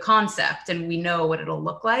know the concept and we know what it'll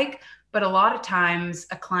look like. But a lot of times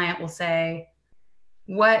a client will say,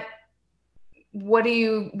 what's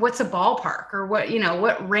a ballpark, or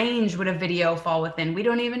what range would a video fall within? We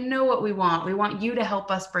don't even know what we want. We want you to help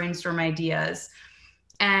us brainstorm ideas.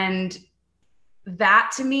 And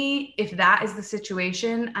that, to me, if that is the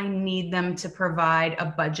situation, I need them to provide a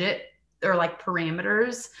budget or like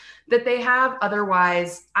parameters that they have.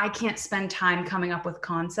 Otherwise, I can't spend time coming up with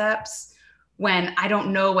concepts when I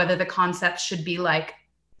don't know whether the concept should be like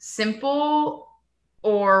simple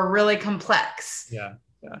or really complex. Yeah.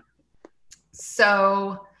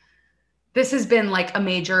 So this has been like a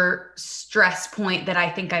major stress point that I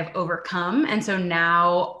think I've overcome. And so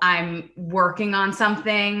now I'm working on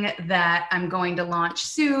something that I'm going to launch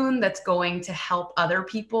soon that's going to help other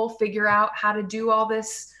people figure out how to do all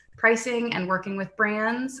this pricing and working with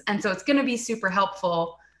brands. And so it's going to be super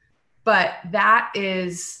helpful. But that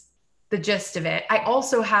is the gist of it. I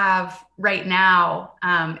also have right now,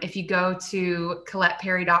 if you go to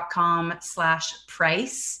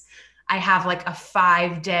ColettePerry.com/price, I have like a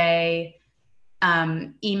 5-day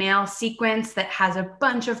email sequence that has a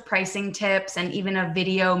bunch of pricing tips and even a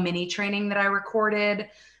video mini training that I recorded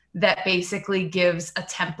that basically gives a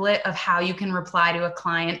template of how you can reply to a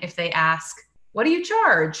client if they ask, what do you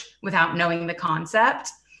charge, without knowing the concept.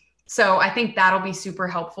 So I think that'll be super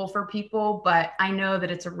helpful for people, but I know that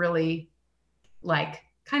it's a really like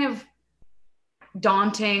kind of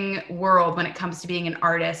daunting world when it comes to being an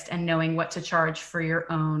artist and knowing what to charge for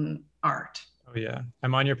your own art. Oh yeah,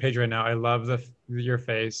 I'm on your page right now. I love your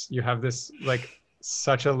face. You have this like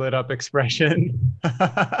such a lit up expression.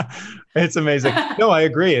 It's amazing. No, I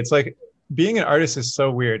agree. It's like being an artist is so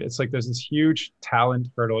weird. It's like there's this huge talent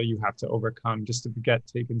hurdle you have to overcome just to get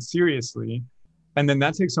taken seriously. And then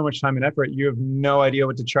that takes so much time and effort. You have no idea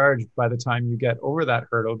what to charge by the time you get over that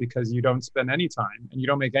hurdle because you don't spend any time and you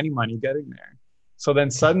don't make any money getting there. So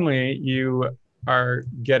then suddenly you are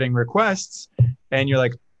getting requests and you're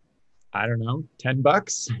like, I don't know,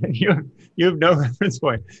 $10. you have no reference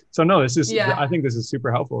point. So no, this is, I think this is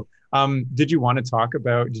super helpful. Did you want to talk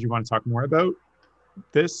more about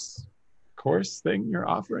this course thing you're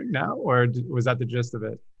offering now, or was that the gist of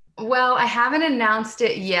it? Well, I haven't announced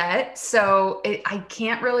it yet, so I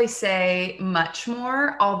can't really say much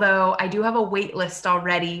more, although I do have a wait list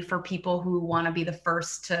already for people who want to be the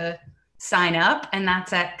first to sign up, and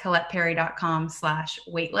that's at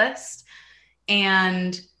ColettePerry.com/waitlist.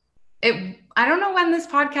 And I don't know when this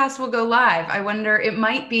podcast will go live. I wonder, it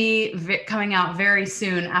might be coming out very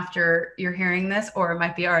soon after you're hearing this, or it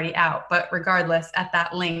might be already out. But regardless, at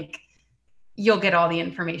that link, you'll get all the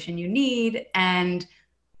information you need. And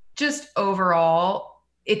just overall,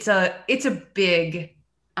 it's a big,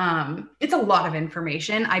 it's a lot of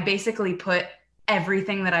information. I basically put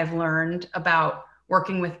everything that I've learned about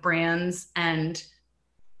working with brands, and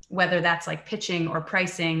whether that's like pitching or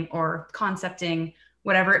pricing or concepting,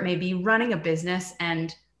 whatever it may be, running a business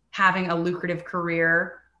and having a lucrative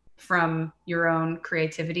career from your own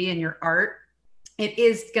creativity and your art. It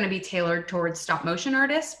is going to be tailored towards stop motion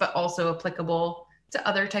artists, but also applicable to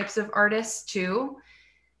other types of artists too.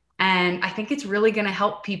 And I think it's really going to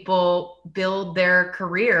help people build their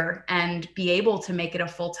career and be able to make it a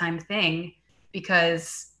full-time thing,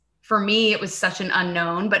 because for me, it was such an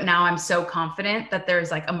unknown, but now I'm so confident that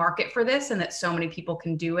there's like a market for this and that so many people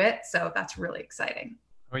can do it. So that's really exciting.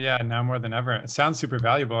 Oh yeah, now more than ever. It sounds super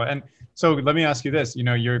valuable. And so let me ask you this,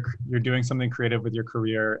 you're doing something creative with your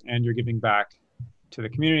career and you're giving back to the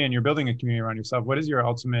community and you're building a community around yourself. What is your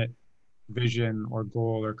ultimate vision or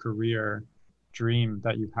goal or career dream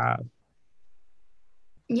that you have?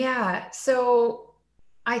 Yeah, so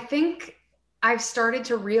I think I've started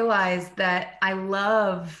to realize that I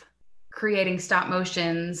love creating stop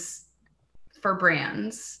motions for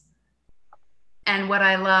brands. And what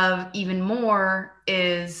I love even more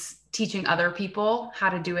is teaching other people how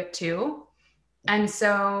to do it too. And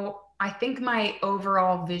so I think my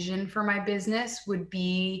overall vision for my business would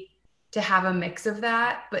be to have a mix of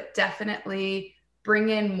that, but definitely bring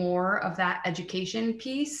in more of that education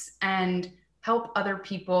piece and help other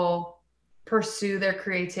people pursue their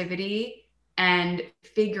creativity and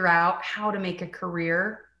figure out how to make a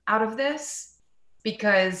career out of this,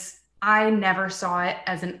 because I never saw it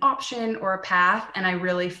as an option or a path. And I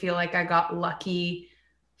really feel like I got lucky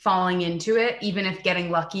falling into it, even if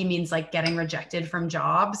getting lucky means like getting rejected from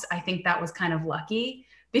jobs. I think that was kind of lucky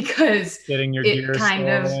because getting your it gear kind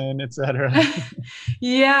of, stolen, etc.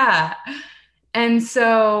 yeah. And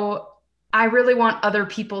so I really want other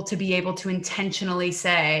people to be able to intentionally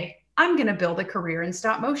say, I'm going to build a career in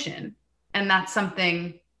stop motion. And that's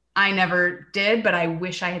something I never did, but I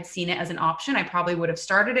wish I had seen it as an option. I probably would have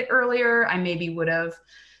started it earlier. I maybe would have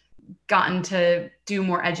gotten to do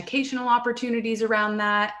more educational opportunities around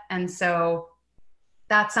that. And so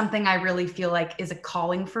that's something I really feel like is a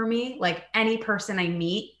calling for me. Like any person I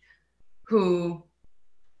meet who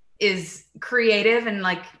is creative and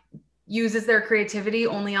like uses their creativity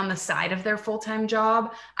only on the side of their full-time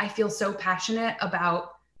job, I feel so passionate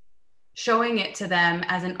about showing it to them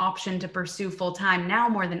as an option to pursue full-time now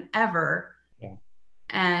more than ever. Yeah.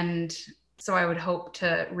 And so I would hope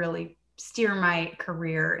to really steer my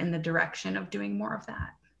career in the direction of doing more of that.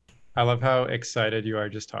 I love how excited you are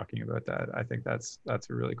just talking about that. I think that's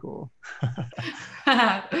really cool.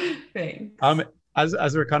 Thanks.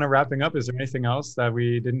 As we're kind of wrapping up, is there anything else that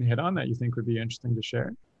we didn't hit on that you think would be interesting to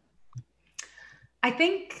share? I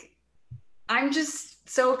think I'm just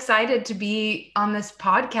so excited to be on this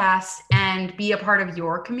podcast and be a part of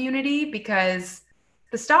your community, because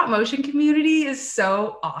the stop motion community is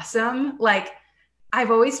so awesome. Like,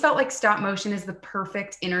 I've always felt like stop motion is the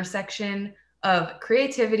perfect intersection of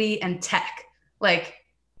creativity and tech. Like,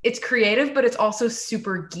 it's creative, but it's also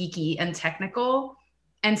super geeky and technical.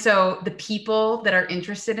 And so the people that are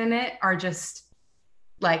interested in it are just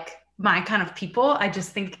like my kind of people. I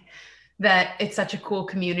just think that it's such a cool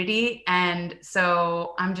community. And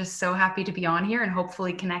so I'm just so happy to be on here and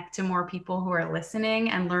hopefully connect to more people who are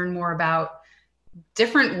listening and learn more about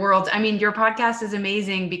different worlds. I mean, your podcast is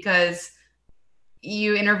amazing because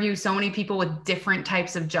you interview so many people with different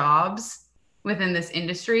types of jobs within this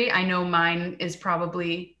industry. I know mine is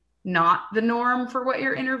probably not the norm for what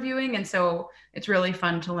you're interviewing. And so it's really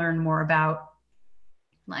fun to learn more about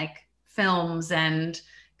like films and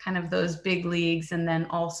kind of those big leagues, and then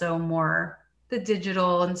also more the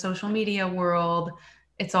digital and social media world.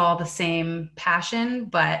 It's all the same passion,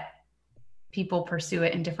 but people pursue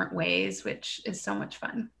it in different ways, which is so much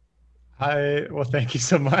fun. Well, thank you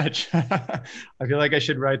so much. I feel like I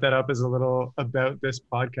should write that up as a little about this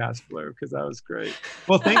podcast blurb, because that was great.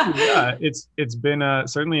 Well, thank you. Yeah, it's been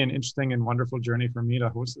certainly an interesting and wonderful journey for me to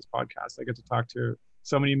host this podcast. I get to talk to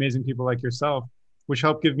so many amazing people like yourself, which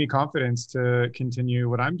helped give me confidence to continue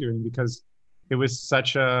what I'm doing, because it was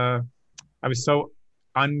I was so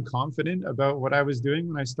unconfident about what I was doing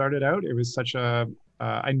when I started out. It was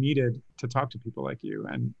I needed to talk to people like you,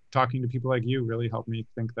 and talking to people like you really helped me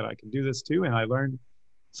think that I can do this too. And I learned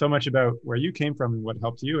so much about where you came from and what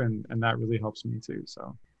helped you. And that really helps me too.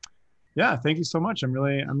 So yeah, thank you so much. I'm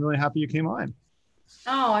really happy you came on.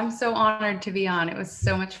 Oh, I'm so honored to be on. It was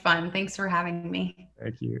so much fun. Thanks for having me.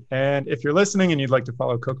 Thank you. And if you're listening and you'd like to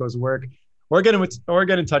follow Coco's work or get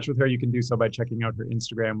in touch with her, you can do so by checking out her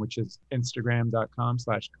Instagram, which is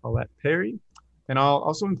instagram.com/Colette Perry. And I'll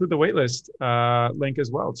also include the waitlist link as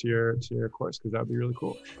well to your course, because that would be really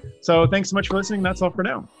cool. So thanks so much for listening. That's all for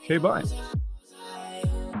now. Okay, bye.